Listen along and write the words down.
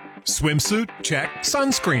Swimsuit? Check.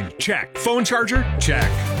 Sunscreen? Check. Phone charger?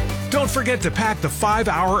 Check. Don't forget to pack the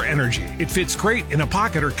 5-Hour Energy. It fits great in a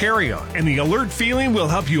pocket or carry-on, and the alert feeling will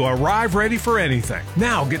help you arrive ready for anything.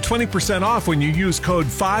 Now get 20% off when you use code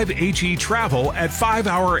 5HETRAVEL at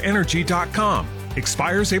 5hourenergy.com.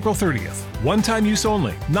 Expires April 30th. One-time use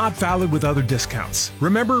only. Not valid with other discounts.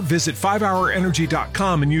 Remember, visit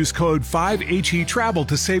 5hourenergy.com and use code 5HETRAVEL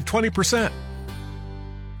to save 20%.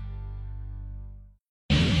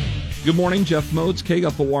 Good morning, Jeff Moats,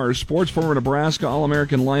 KFOR Sports. Former Nebraska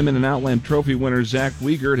All-American lineman and Outland Trophy winner Zach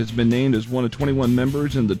Wiegert has been named as one of 21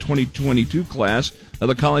 members in the 2022 class of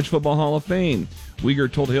the College Football Hall of Fame.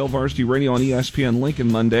 Wiegert told Hail Varsity Radio on ESPN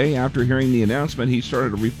Lincoln Monday after hearing the announcement he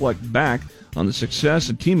started to reflect back on the success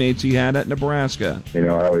and teammates he had at Nebraska. I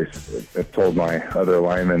always have told my other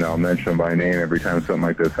linemen, I'll mention them by name every time something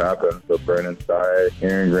like this happens. So Brennan Sty,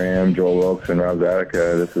 Aaron Graham, Joel Wilkes, and Rob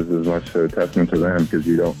Zatica, this is as much a testament to them because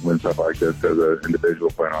you don't win stuff like this as an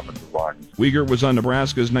individual playing offensive line. Wiegert was on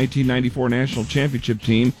Nebraska's 1994 national championship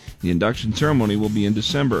team. The induction ceremony will be in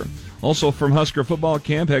December. Also from Husker football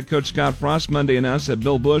camp, head coach Scott Frost Monday announced that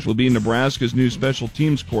Bill Bush will be Nebraska's new special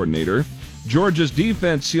teams coordinator. Georgia's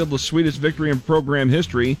defense sealed the sweetest victory in program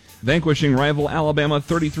history, vanquishing rival Alabama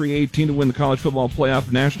 33-18 to win the college football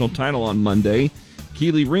playoff national title on Monday.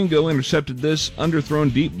 Keely Ringo intercepted this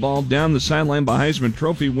underthrown deep ball down the sideline by Heisman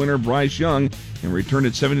Trophy winner Bryce Young and returned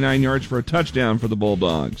it 79 yards for a touchdown for the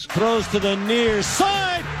Bulldogs. Throws to the near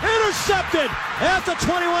side, intercepted at the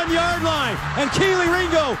 21-yard line, and Keely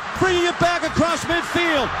Ringo bringing it back across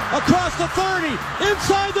midfield, across the 30,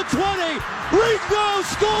 inside the 20, Ringo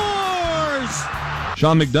scores!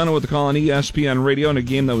 Sean McDonough with the call on ESPN Radio in a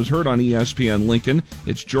game that was heard on ESPN Lincoln.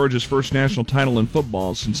 It's Georgia's first national title in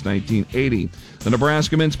football since 1980. The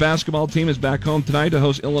Nebraska men's basketball team is back home tonight to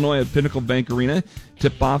host Illinois at Pinnacle Bank Arena.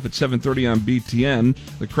 Tip-off at 7:30 on BTN.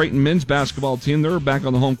 The Creighton men's basketball team, they're back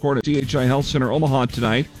on the home court at CHI Health Center Omaha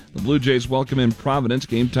tonight. The Blue Jays welcome in Providence.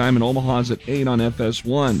 Game time in Omaha is at 8 on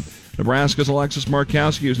FS1. Nebraska's Alexis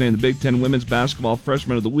Markowski was named the Big Ten Women's Basketball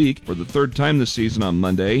Freshman of the Week for the third time this season on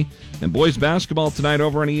Monday. And boys basketball tonight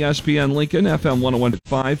over on ESPN Lincoln, FM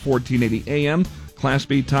 101.5, 1480 AM. Class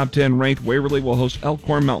B Top 10 ranked Waverly will host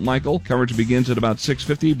Elkhorn Mount Michael. Coverage begins at about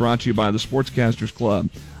 6:50, brought to you by the Sportscasters Club.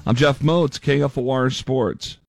 I'm Jeff Moats, KFOR Sports.